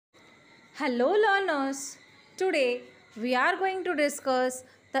Hello learners, today we are going to discuss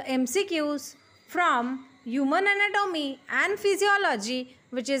the MCQs from Human Anatomy and Physiology,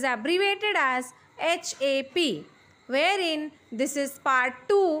 which is abbreviated as HAP, wherein this is part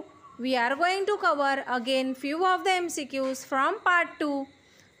 2. We are going to cover again few of the MCQs from part 2.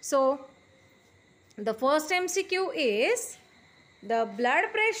 So the first MCQ is, the blood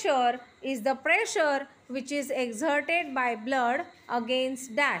pressure is the pressure which is exerted by blood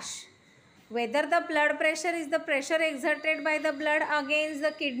against dash. Whether the blood pressure is the pressure exerted by the blood against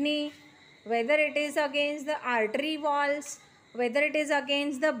the kidney, whether it is against the artery walls, whether it is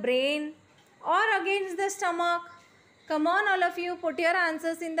against the brain or against the stomach. Come on all of you, put your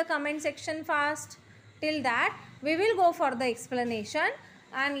answers in the comment section fast. Till that we will go for the explanation,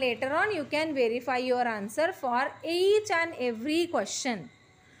 and later on you can verify your answer for each and every question.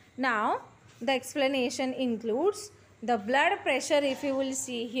 Now the explanation includes the blood pressure. If you will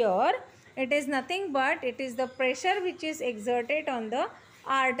see here, it is nothing but it is the pressure which is exerted on the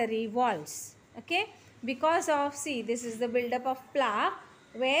artery walls. Okay, because of, see, this is the buildup of plaque,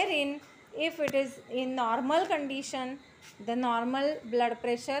 wherein if it is in normal condition, the normal blood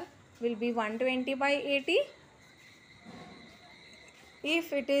pressure will be 120/80.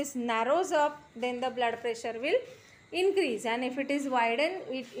 If it is narrows up, then the blood pressure will increase, and if it is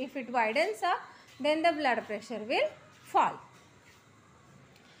if it widens up, then the blood pressure will fall.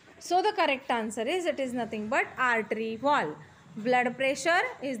 So the correct answer is, it is nothing but artery wall. Blood pressure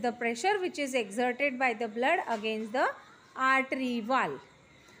is the pressure which is exerted by the blood against the artery wall.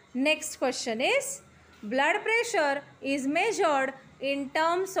 Next question is, blood pressure is measured in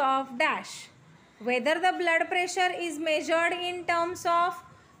terms of dash. Whether the blood pressure is measured in terms of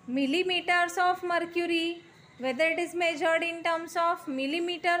millimeters of mercury, whether it is measured in terms of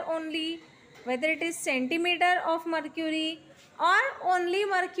millimeter only, whether it is centimeter of mercury or only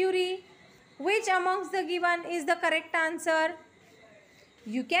mercury, which amongst the given is the correct answer?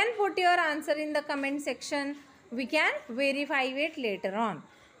 You can put your answer in the comment section. We can verify it later on.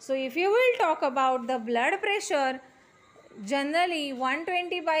 So if you will talk about the blood pressure, generally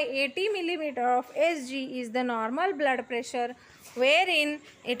 120/80 millimeter of Hg is the normal blood pressure, wherein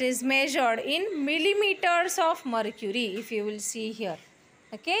it is measured in millimeters of mercury. If you will see here,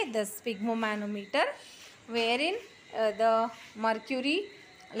 okay, the sphygmomanometer, wherein the mercury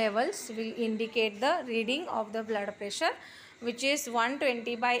levels will indicate the reading of the blood pressure, which is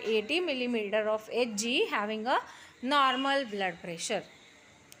 120/80 millimeter of Hg, having a normal blood pressure.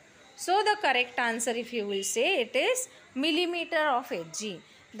 So the correct answer, if you will say, it is millimeter of Hg.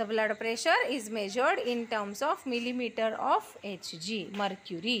 The blood pressure is measured in terms of millimeter of Hg,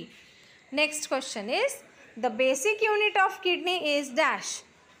 mercury. Next question is, the basic unit of kidney is dash.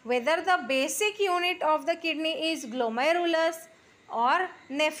 Whether the basic unit of the kidney is glomerulus or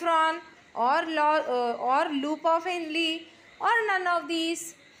nephron or loop of Henle or none of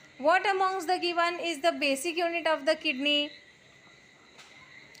these. What amongst the given is the basic unit of the kidney?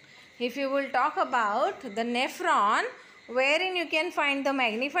 If you will talk about the nephron, wherein you can find the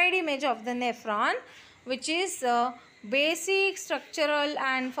magnified image of the nephron, which is basic structural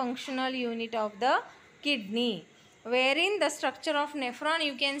and functional unit of the kidney, wherein the structure of nephron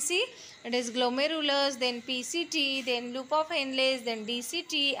you can see it is glomerulus, then PCT, then loop of Henle, then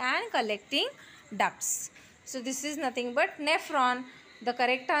DCT and collecting ducts. So this is nothing but nephron. The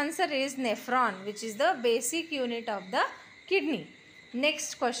correct answer is nephron, which is the basic unit of the kidney.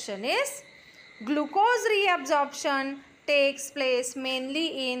 Next question is, glucose reabsorption takes place mainly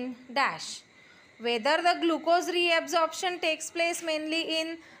in dash. Whether the glucose reabsorption takes place mainly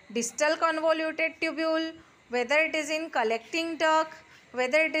in distal convoluted tubule, whether it is in collecting duct,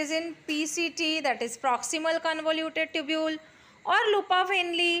 whether it is in PCT, that is proximal convoluted tubule, or loop of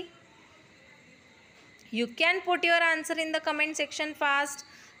Henle. You can put your answer in the comment section fast.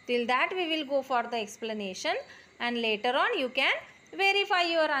 Till that we will go for the explanation, and later on you can verify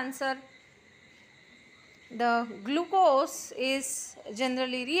your answer. The glucose is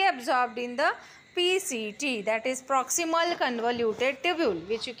generally reabsorbed in the PCT, that is proximal convoluted tubule,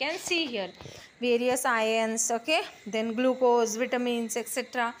 which you can see here. Various ions, okay, then glucose, vitamins,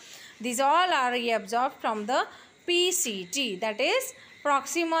 etc. These all are reabsorbed from the PCT, that is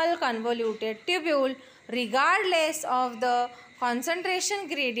proximal convoluted tubule, regardless of the concentration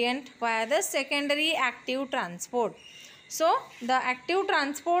gradient via the secondary active transport. So the active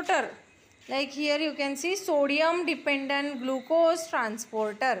transporter, like here you can see sodium dependent glucose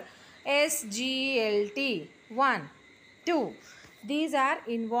transporter, SGLT 1, 2. These are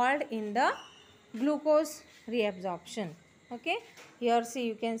involved in the glucose reabsorption. Okay, here see,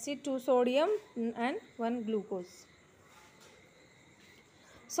 you can see 2 sodium and 1 glucose.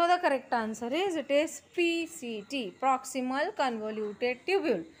 So the correct answer is, it is PCT, proximal convoluted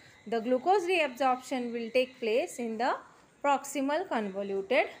tubule. The glucose reabsorption will take place in the proximal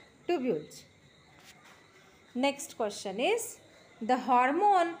convoluted tubules. Next question is, the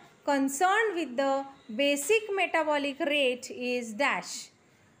hormone concerned with the basic metabolic rate is dash.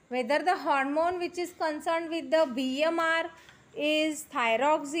 Whether the hormone which is concerned with the BMR is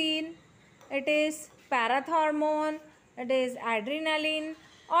thyroxine, it is parathormone, it is adrenaline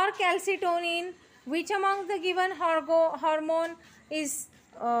or calcitonin, which among the given hormone is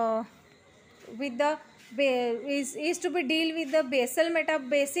with the is to be deal with the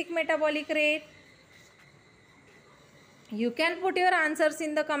basic metabolic rate? You can put your answers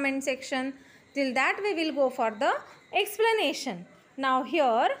in the comment section. Till that we will go for the explanation. Now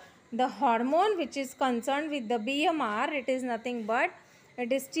here the hormone which is concerned with the BMR, it is nothing but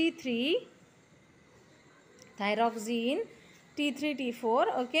it is T3 thyroxine, T3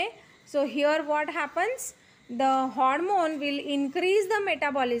 T4. Okay, so here what happens, the hormone will increase the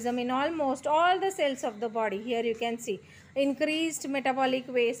metabolism in almost all the cells of the body. Here you can see increased metabolic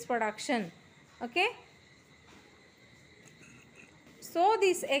waste production. Okay, so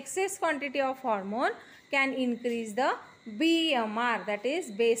this excess quantity of hormone can increase the BMR, that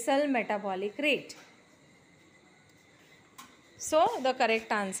is basal metabolic rate. So the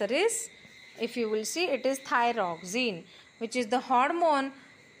correct answer is, if you will see, it is thyroxine, which is the hormone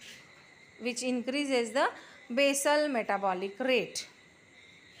which increases the basal metabolic rate.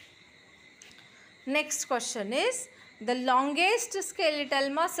 Next question is, the longest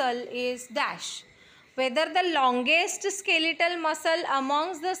skeletal muscle is dash. Whether the longest skeletal muscle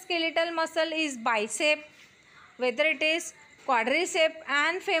amongst the skeletal muscle is bicep, whether it is quadricep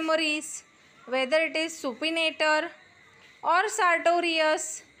and femoris, whether it is supinator or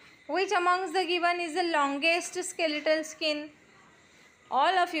sartorius, which amongst the given is the longest skeletal skin?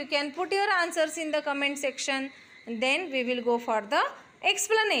 All of you can put your answers in the comment section, and then we will go for the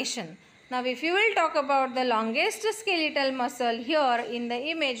explanation. Now if you will talk about the longest skeletal muscle, here in the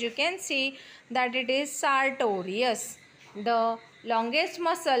image you can see that it is sartorius. The longest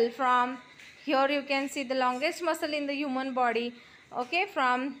muscle from here, you can see the longest muscle in the human body, okay,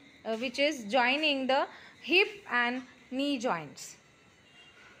 from which is joining the hip and knee joints,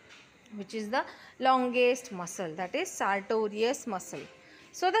 which is the longest muscle, that is sartorius muscle.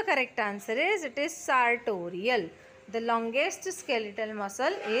 So the correct answer is, it is sartorial. The longest skeletal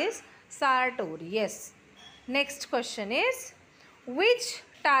muscle is sartorius. Next question is, which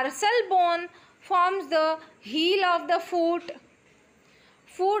tarsal bone forms the heel of the foot?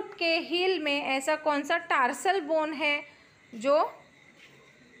 फूट के heal में ऐसा कौन सा tarsal bone है जो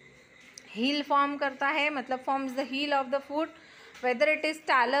heal form करता है, मतलब forms the heal of the foot? Whether it is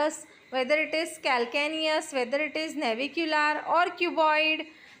talus, whether it is calcaneus, whether it is navicular or cuboid?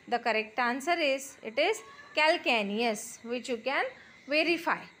 The correct answer is, it is calcaneus, which you can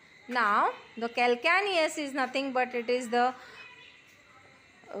verify. Now the calcaneus is nothing but it is the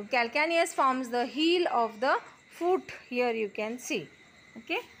calcaneus forms the heel of the foot. Here you can see,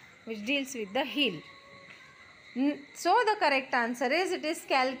 okay, which deals with the heel. So the correct answer is, it is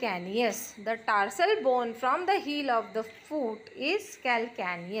calcaneus. The tarsal bone from the heel of the foot is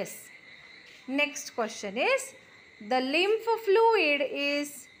calcaneus. Next question is, the lymph fluid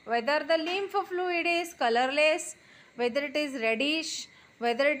is, whether the lymph fluid is colorless, whether it is reddish,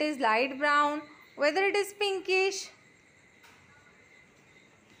 whether it is light brown, whether it is pinkish.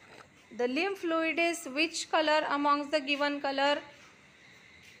 The lymph fluid is which color amongst the given color?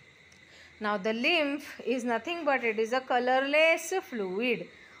 Now the lymph is nothing but it is a colorless fluid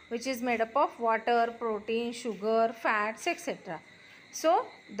which is made up of water, protein, sugar, fats, etc. So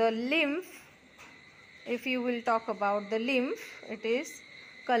the lymph, if you will talk about the lymph, it is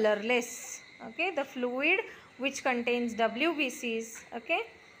colorless, okay, the fluid which contains WBCs, okay,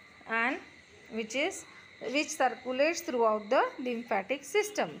 and which circulates throughout the lymphatic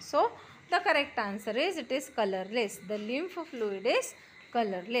system. So the correct answer is, it is colorless. The lymph fluid is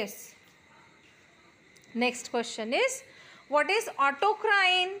colorless. Next question is, what is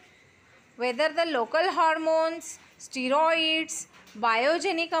autocrine? Whether the local hormones, steroids,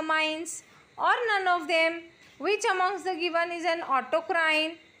 biogenic amines, or none of them, which amongst the given is an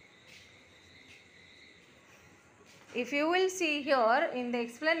autocrine? If you will see here in the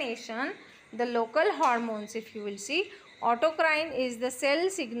explanation, the local hormones, if you will see, autocrine is the cell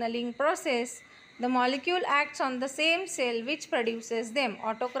signaling process. The molecule acts on the same cell which produces them.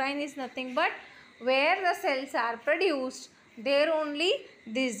 Autocrine is nothing but where the cells are produced, there only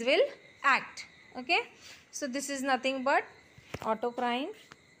this will act, okay. So this is nothing but autocrine,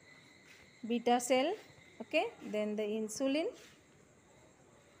 beta cell, okay, then the insulin,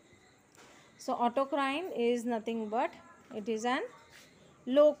 So autocrine is nothing but it is an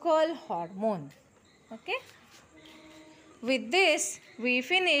local hormone. Okay. With this we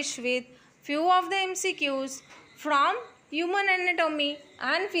finish with few of the MCQs from human anatomy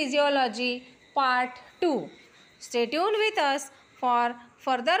and physiology part 2. Stay tuned with us for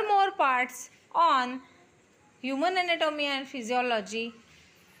further more parts on human anatomy and physiology.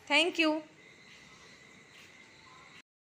 Thank you.